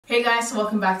Hey guys, so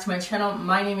welcome back to my channel.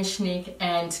 My name is Shanique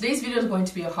and today's video is going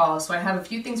to be a haul. So I have a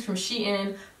few things from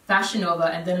Shein, Fashion Nova,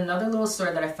 and then another little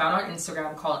store that I found on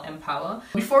Instagram called Empowa.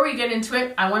 Before we get into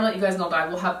it, I want to let you guys know that I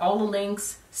will have all the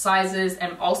links, sizes,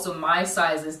 and also my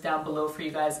sizes down below for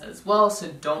you guys as well, so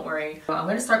don't worry. I'm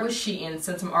going to start with Shein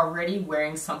since I'm already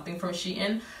wearing something from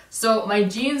Shein. So my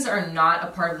jeans are not a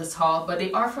part of this haul, but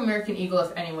they are from American Eagle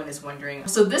if anyone is wondering.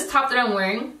 So this top that I'm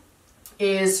wearing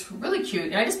is really cute,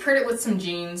 and I just paired it with some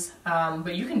jeans,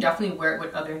 but you can definitely wear it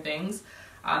with other things,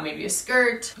 maybe a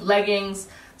skirt, leggings.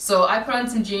 So I put on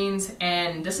some jeans,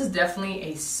 and this is definitely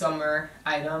a summer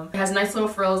item. It has nice little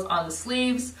frills on the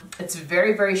sleeves. It's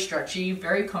very stretchy,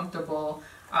 very comfortable.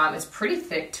 It's pretty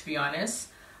thick, to be honest,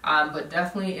 but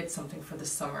definitely it's something for the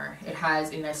summer. It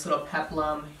has a nice little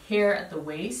peplum here at the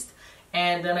waist,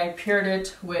 and then I paired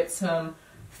it with some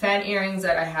fan earrings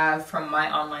that I have from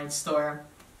my online store.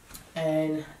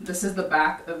 And this is the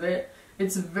back of it.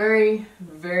 It's very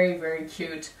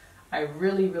cute. I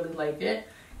really like it.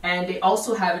 And they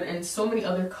also have it in so many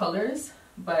other colors,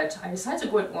 but I decided to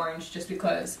go with orange just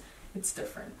because it's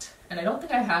different. And I don't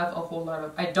think I have a whole lot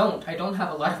of, I don't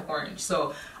have a lot of orange,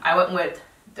 so I went with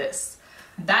this.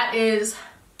 That is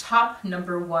top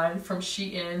number 1 from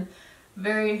Shein.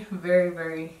 Very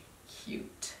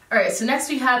cute. Alright, so next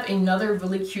we have another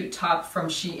really cute top from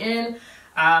Shein.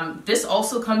 This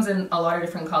also comes in a lot of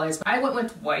different colors, but I went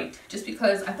with white just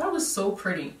because I thought it was so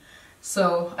pretty.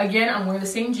 So again, I'm wearing the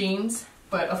same jeans,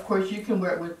 but of course you can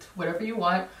wear it with whatever you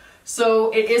want.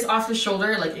 So it is off the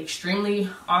shoulder, like extremely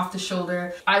off the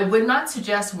shoulder. I would not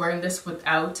suggest wearing this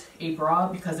without a bra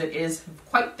because it is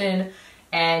quite thin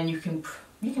and you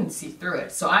can see through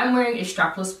it. So I'm wearing a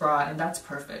strapless bra, and that's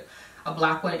perfect. A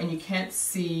black one, and you can't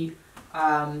see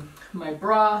my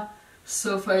bra.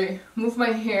 So if I move my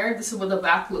hair, this is what the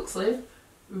back looks like.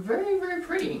 Very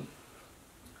pretty.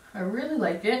 I really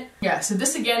like it. Yeah, so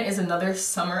this again is another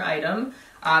summer item.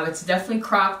 It's definitely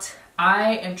cropped.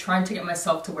 I am trying to get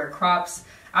myself to wear crops.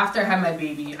 After I had my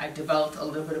baby, I developed a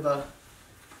little bit of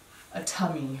a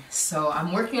tummy. So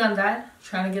I'm working on that,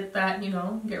 trying to get that, you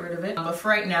know, get rid of it. But for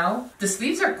right now, the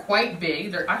sleeves are quite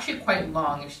big. They're actually quite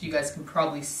long, as you guys can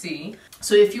probably see.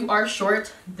 So if you are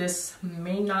short, this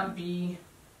may not be,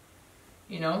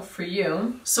 you know, for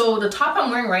you. So the top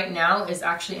I'm wearing right now is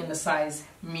actually in the size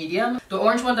medium. The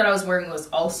orange one that I was wearing was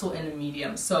also in a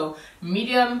medium. So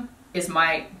medium is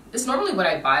it's normally what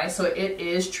I buy, so it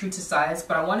is true to size,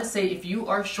 but I want to say if you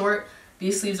are short,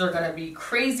 these sleeves are going to be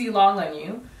crazy long on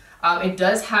you. It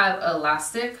does have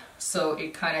elastic, so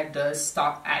it kind of does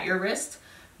stop at your wrist,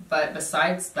 but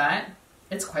besides that,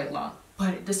 it's quite long.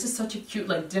 But this is such a cute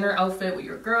like dinner outfit with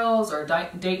your girls, or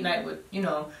date night with, you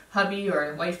know, hubby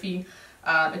or wifey.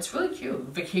 It's really cute.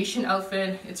 Vacation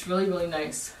outfit. It's really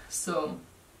nice. So,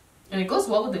 and it goes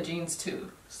well with the jeans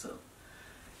too. So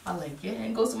I like it. And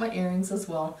it goes with my earrings as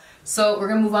well. So we're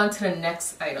gonna move on to the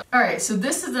next item. Alright, so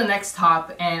this is the next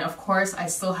top, and of course I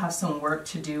still have some work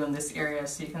to do in this area,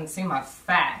 so you can see my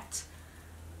fat.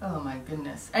 Oh my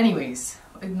goodness. Anyways,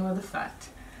 ignore the fat.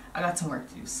 I got some work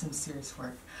to do, some serious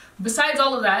work. Besides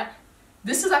all of that,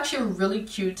 this is actually really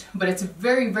cute, but it's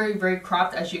very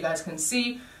cropped, as you guys can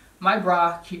see. My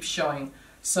bra keeps showing.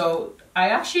 So I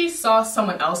actually saw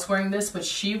someone else wearing this, but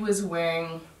she was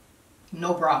wearing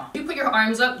no bra. If you put your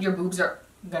arms up, your boobs are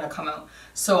gonna come out.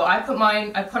 So I put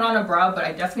on a bra, but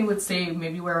I definitely would say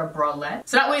maybe wear a bralette.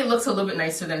 So that way it looks a little bit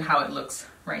nicer than how it looks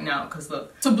right now, because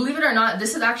look. So believe it or not,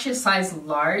 this is actually a size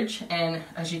large, and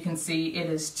as you can see, it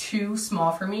is too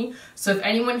small for me. So if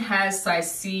anyone has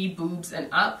size C boobs and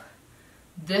up,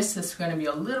 this is going to be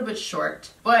a little bit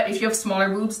short. But if you have smaller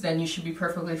boobs, then you should be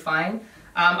perfectly fine.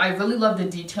 I really love the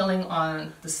detailing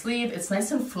on the sleeve. It's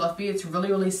nice and fluffy. It's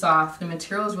really soft. The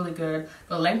material is really good.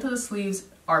 The length of the sleeves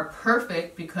are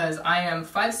perfect because I am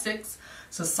 5'6",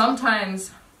 so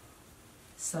sometimes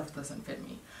stuff doesn't fit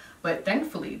me. But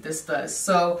thankfully this does.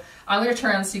 So I'm going to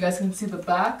turn around so you guys can see the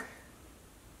back.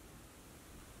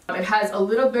 It has a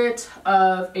little bit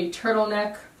of a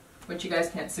turtleneck, which you guys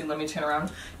can't see. Let me turn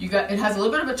around. It has a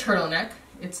little bit of a turtleneck.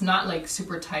 It's not like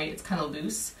super tight. It's kind of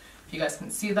loose. If you guys can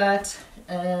see that.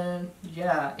 And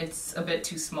yeah, it's a bit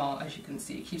too small, as you can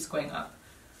see. It keeps going up.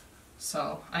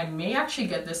 So I may actually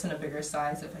get this in a bigger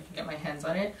size if I can get my hands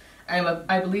on it.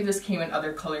 I believe this came in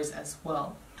other colors as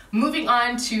well. Moving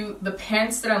on to the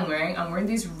pants that I'm wearing. I'm wearing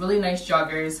these really nice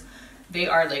joggers. They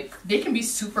are like, they can be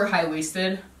super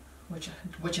high-waisted,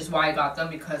 which is why I got them,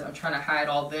 because I'm trying to hide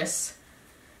all this.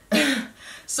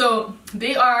 So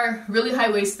they are really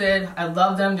high-waisted. I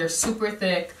love them. They're super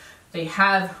thick. They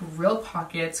have real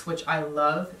pockets, which I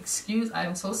love.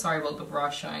 I'm so sorry about the bra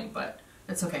showing, but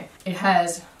it's okay. It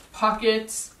has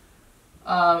pockets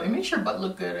It makes your butt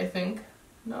look good, I think.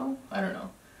 No? I don't know.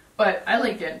 But I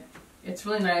like it. It's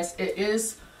really nice. It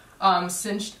is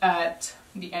cinched at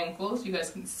the ankles. You guys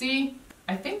can see.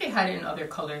 I think they had it in other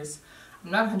colors.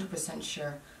 I'm not 100%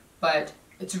 sure. But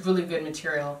it's really good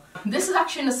material. This is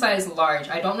actually in a size large.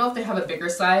 I don't know if they have a bigger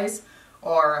size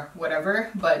or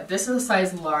whatever, but this is a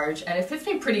size large and it fits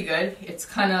me pretty good. It's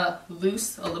kind of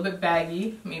loose, a little bit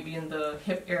baggy, maybe in the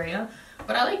hip area,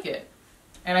 but I like it.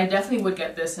 And I definitely would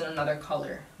get this in another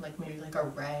color, like maybe like a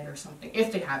red or something,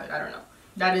 if they have it, I don't know.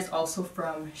 That is also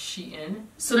from Shein.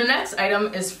 So the next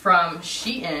item is from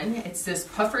Shein. It's this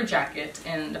puffer jacket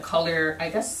in the color,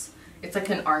 I guess it's like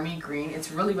an army green.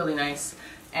 It's really, really nice.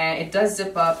 And it does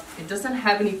zip up. It doesn't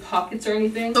have any pockets or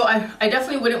anything. So I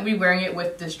definitely wouldn't be wearing it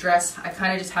with this dress. I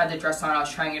kind of just had the dress on. I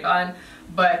was trying it on.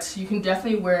 But you can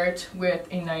definitely wear it with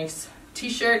a nice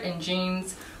t-shirt and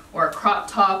jeans or a crop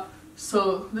top.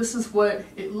 So this is what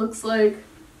it looks like.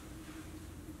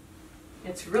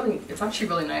 It's actually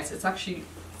really nice. It's actually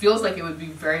feels like it would be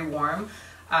very warm.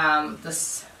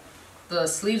 The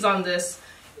sleeves on this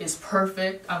is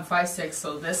perfect. I'm 5'6",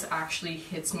 so this actually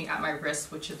hits me at my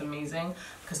wrist, which is amazing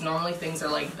because normally things are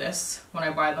like this when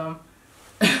I buy them.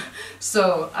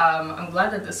 So I'm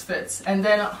glad that this fits. And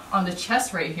then on the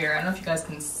chest right here, I don't know if you guys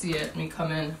can see it. Let me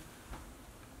come in.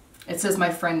 It says my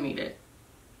friend made it.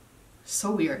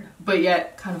 So weird, but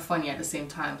yet kind of funny at the same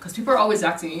time because people are always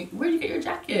asking me, where did you get your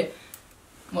jacket?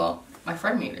 Well, my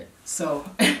friend made it. So,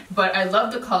 but I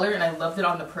love the color and I loved it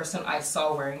on the person I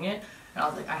saw wearing it. And I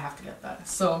was like, I have to get that.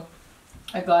 So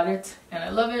I got it and I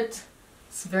love it.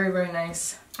 It's very, very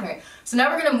nice. Alright, so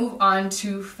now we're going to move on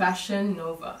to Fashion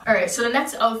Nova. Alright, so the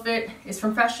next outfit is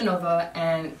from Fashion Nova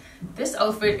and this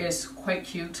outfit is quite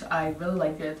cute. I really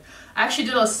like it. I actually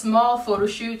did a small photo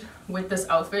shoot with this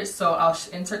outfit, so I'll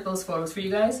insert those photos for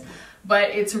you guys.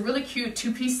 But it's a really cute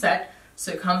two-piece set.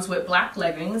 So it comes with black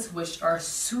leggings, which are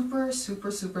super,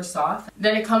 super, super soft.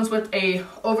 Then it comes with a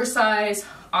oversized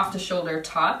off-the-shoulder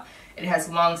top. It has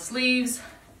long sleeves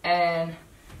and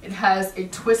it has a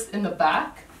twist in the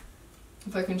back.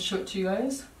 If I can show it to you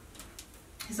guys.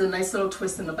 It's a nice little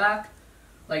twist in the back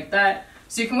like that.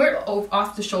 So you can wear it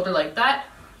off the shoulder like that.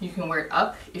 You can wear it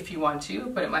up if you want to,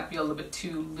 but it might be a little bit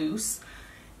too loose.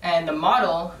 And the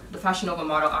model, the Fashion Nova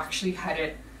model, actually had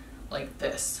it like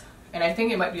this. And I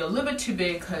think it might be a little bit too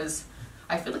big because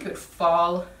I feel like it would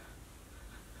fall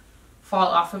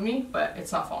off of me, but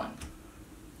it's not falling.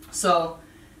 So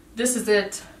this is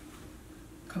it,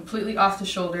 completely off the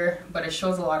shoulder, but it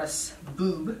shows a lot of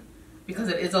boob because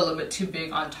it is a little bit too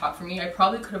big on top for me. I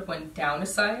probably could have went down a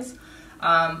size,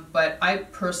 but I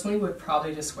personally would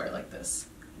probably just wear it like this,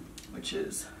 which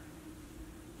is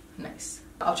nice.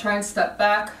 I'll try and step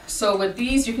back. So with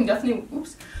these, you can definitely,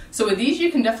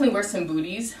 wear some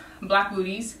booties, black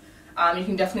booties. You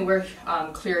can definitely wear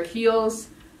clear heels.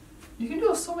 You can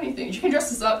do so many things. You can dress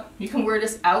this up. You can wear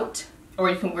this out, or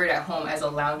you can wear it at home as a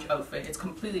lounge outfit. It's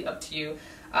completely up to you.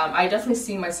 I definitely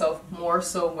see myself more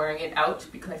so wearing it out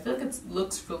because I feel like it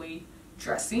looks really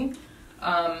dressy.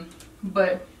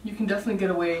 But you can definitely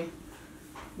get away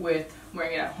with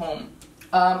wearing it at home.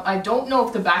 I don't know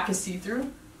if the back is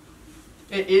see-through.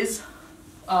 It is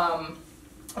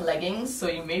leggings, so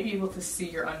you may be able to see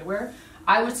your underwear.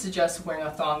 I would suggest wearing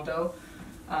a thong though,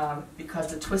 because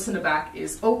the twist in the back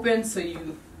is open, so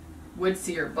you would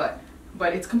see your butt.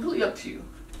 But it's completely up to you.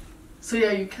 So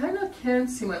yeah, you kind of can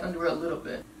see my underwear a little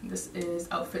bit. This is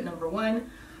outfit number 1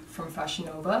 from Fashion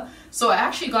Nova. So I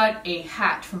actually got a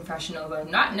hat from Fashion Nova,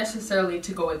 not necessarily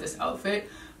to go with this outfit,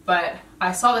 but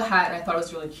I saw the hat and I thought it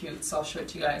was really cute, so I'll show it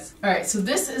to you guys. Alright, so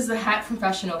this is the hat from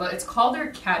Fashion Nova. It's called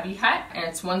their cabbie hat, and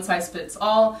it's one size fits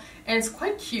all, and it's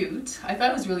quite cute. I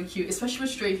thought it was really cute, especially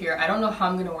with straight hair. I don't know how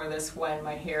I'm going to wear this when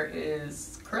my hair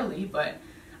is curly, but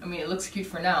I mean, it looks cute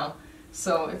for now.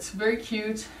 So it's very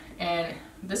cute, and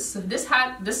this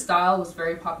style was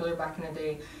very popular back in the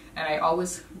day, and I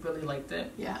always really liked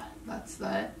it. Yeah, that's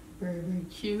that. Very, very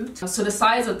cute. So the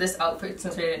size of this outfit,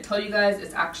 since I didn't tell you guys,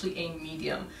 is actually a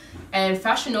medium. And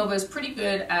Fashion Nova is pretty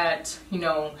good at, you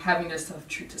know, having their stuff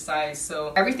true to size.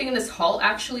 So everything in this haul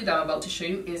actually that I'm about to show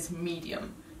you is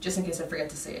medium, just in case I forget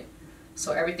to say it.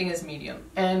 So everything is medium.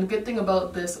 And the good thing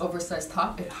about this oversized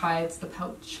top, it hides the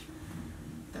pouch,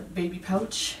 the baby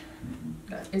pouch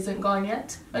that isn't gone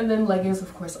yet. And then leggings,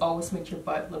 of course, always make your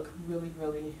butt look really,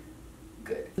 really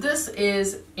good. This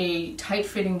is a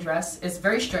tight-fitting dress. It's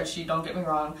very stretchy, don't get me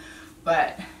wrong,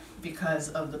 but because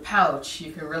of the pouch,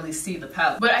 you can really see the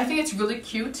pouch. But I think it's really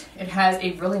cute. It has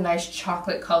a really nice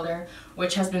chocolate color,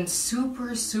 which has been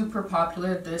super, super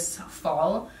popular this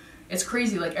fall. It's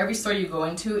crazy, like every store you go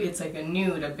into, it's like a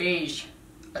nude, a beige,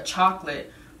 a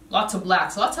chocolate, lots of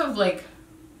blacks, lots of like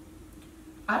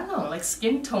I don't know, like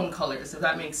skin tone colors, if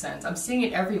that makes sense. I'm seeing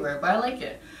it everywhere, but I like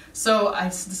it. So I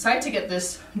decided to get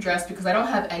this dress because I don't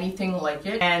have anything like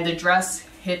it, and the dress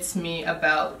hits me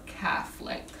about calf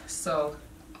length. So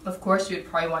of course you'd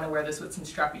probably want to wear this with some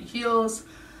strappy heels,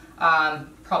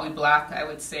 probably black, I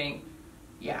would say.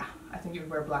 Yeah, I think you would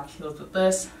wear black heels with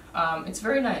this. It's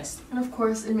very nice, and of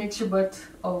course it makes your butt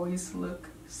always look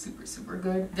super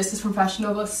good. This is from Fashion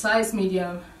Nova, size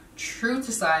medium, true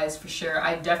to size for sure.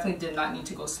 I definitely did not need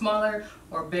to go smaller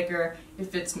or bigger. It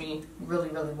fits me really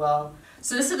well.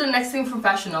 So this is the next thing from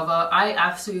Fashion Nova. I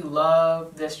absolutely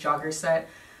love this jogger set.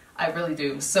 I really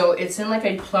do. So it's in like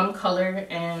a plum color,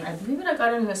 and I believe I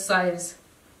got it in a size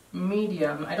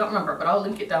medium. I don't remember, but I'll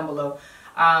link it down below.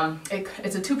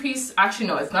 It's a two-piece. Actually,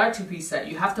 no, it's not a two-piece set.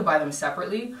 You have to buy them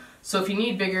separately. So if you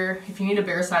need a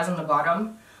bigger size on the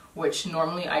bottom, which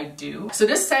normally I do. So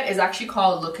this set is actually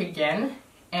called Look Again,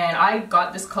 and I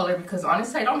got this color because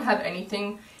honestly I don't have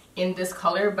anything in this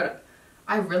color, but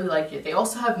I really like it. They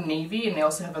also have navy, and they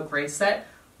also have a gray set,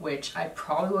 which I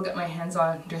probably will get my hands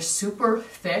on. They're super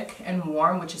thick and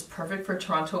warm, which is perfect for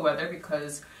Toronto weather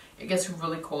because it gets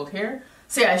really cold here.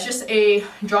 So yeah, it's just a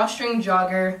drawstring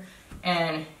jogger,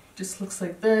 and just looks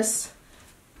like this.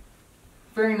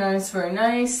 Very nice,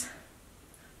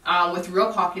 with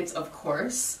real pockets, of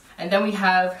course. And then we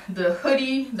have the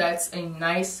hoodie. That's a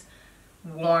nice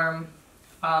warm,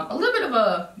 a little bit of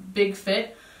a big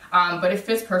fit, but it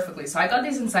fits perfectly. So I got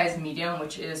these in size medium,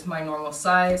 which is my normal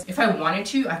size. If I wanted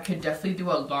to, I could definitely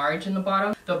do a large in the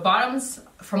bottom. The bottoms,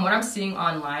 from what I'm seeing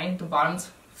online, the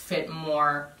bottoms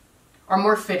are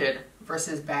more fitted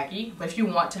versus baggy. But if you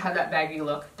want to have that baggy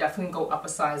look, definitely go up a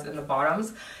size in the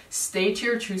bottoms. Stay to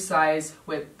your true size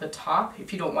with the top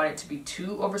if you don't want it to be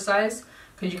too oversized,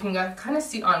 because you can kind of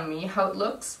see on me how it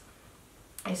looks.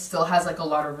 It still has like a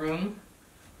lot of room.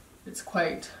 It's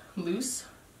quite loose.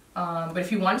 But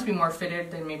if you want it to be more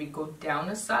fitted, then maybe go down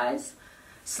a size.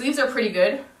 Sleeves are pretty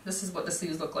good. This is what the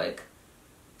sleeves look like.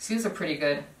 Sleeves are pretty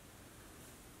good.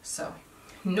 So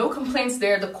no complaints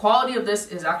there. The quality of this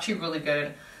is actually really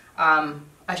good.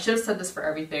 I should have said this for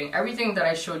everything. Everything that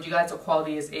I showed you guys, the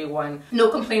quality is A1. No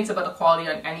complaints about the quality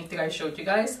on anything I showed you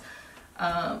guys.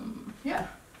 Yeah.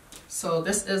 So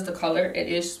this is the color. It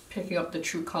is picking up the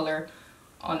true color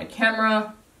on the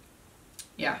camera.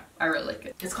 Yeah, I really like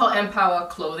it. It's called Empowa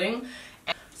clothing.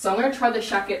 So I'm going to try the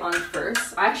jacket on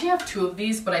first. I actually have two of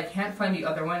these, but I can't find the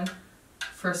other one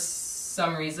for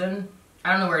some reason.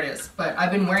 I don't know where it is, but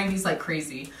I've been wearing these like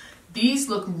crazy. These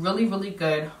look really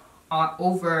good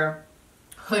over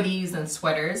hoodies and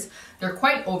sweaters. They're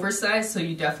quite oversized, so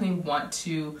you definitely want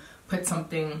to put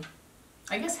something,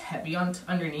 I guess, heavy on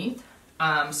underneath,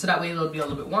 so that way it'll be a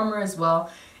little bit warmer as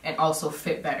well and also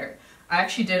fit better. I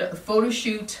actually did a photo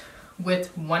shoot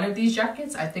with one of these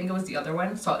jackets. I think it was the other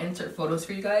one, so I'll insert photos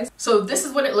for you guys. So this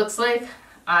is what it looks like.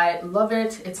 I love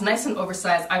it. It's nice and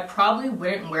oversized. I probably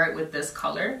wouldn't wear it with this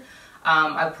color.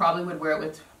 I probably would wear it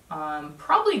with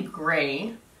probably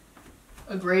gray,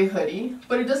 a gray hoodie,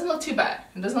 but it doesn't look too bad.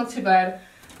 It doesn't look too bad.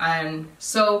 And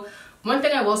so one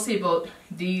thing I will say about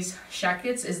these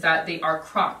jackets is that they are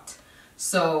cropped.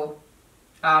 So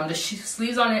the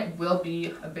sleeves on it will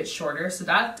be a bit shorter. So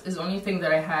that is the only thing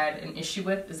that I had an issue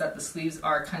with, is that the sleeves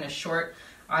are kind of short.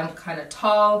 I'm kind of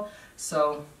tall,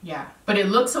 so yeah. But it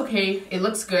looks okay. It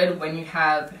looks good when you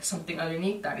have something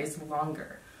underneath that is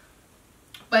longer.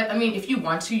 But I mean, if you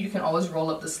want to, you can always roll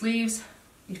up the sleeves,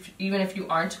 even if you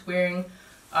aren't wearing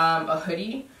a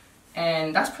hoodie.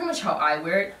 And that's pretty much how I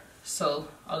wear it. So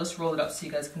I'll just roll it up so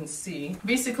you guys can see.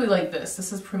 Basically like this.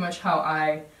 This is pretty much how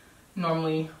I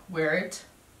normally wear it.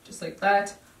 Just like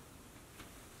that.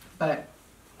 But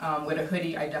with a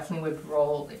hoodie, I definitely would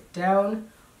roll it down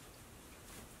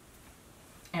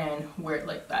and wear it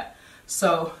like that.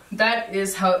 So that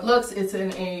is how it looks. It's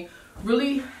in a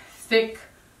really thick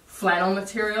flannel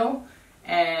material,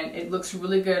 and it looks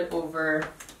really good over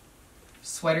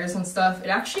sweaters and stuff. It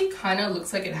actually kind of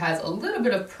looks like it has a little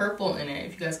bit of purple in it,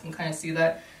 if you guys can kind of see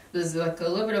that. There's like a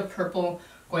little bit of purple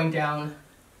going down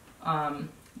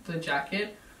the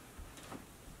jacket.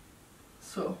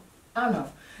 So I don't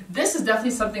know, this is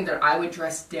definitely something that I would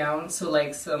dress down. So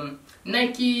like some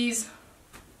Nikes,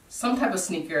 some type of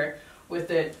sneaker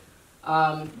with it.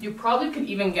 You probably could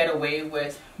even get away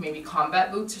with maybe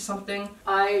combat boots or something.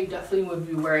 I definitely would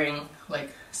be wearing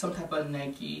like some type of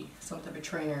Nike, some type of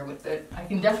trainer with it. I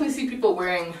can definitely see people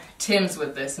wearing Timbs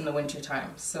with this in the winter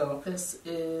time. So this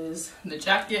is the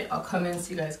jacket. I'll come in so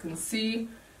you guys can see.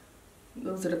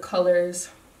 Those are the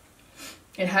colors.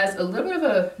 It has a little bit of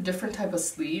a different type of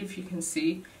sleeve. You can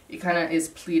see it kind of is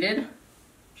pleated,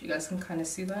 if you guys can kind of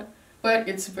see that. But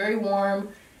it's very warm.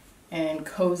 and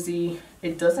cozy.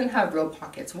 It doesn't have real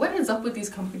pockets. What is up with these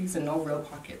companies and no real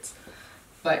pockets?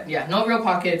 But yeah, no real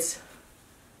pockets.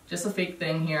 Just a fake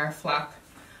thing here, flap.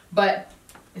 But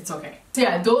it's okay. So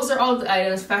yeah, those are all the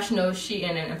items, Fashion Nova, Shein,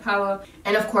 and Empowa.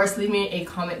 And of course, leave me a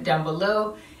comment down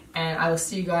below, and I will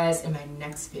see you guys in my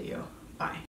next video. Bye.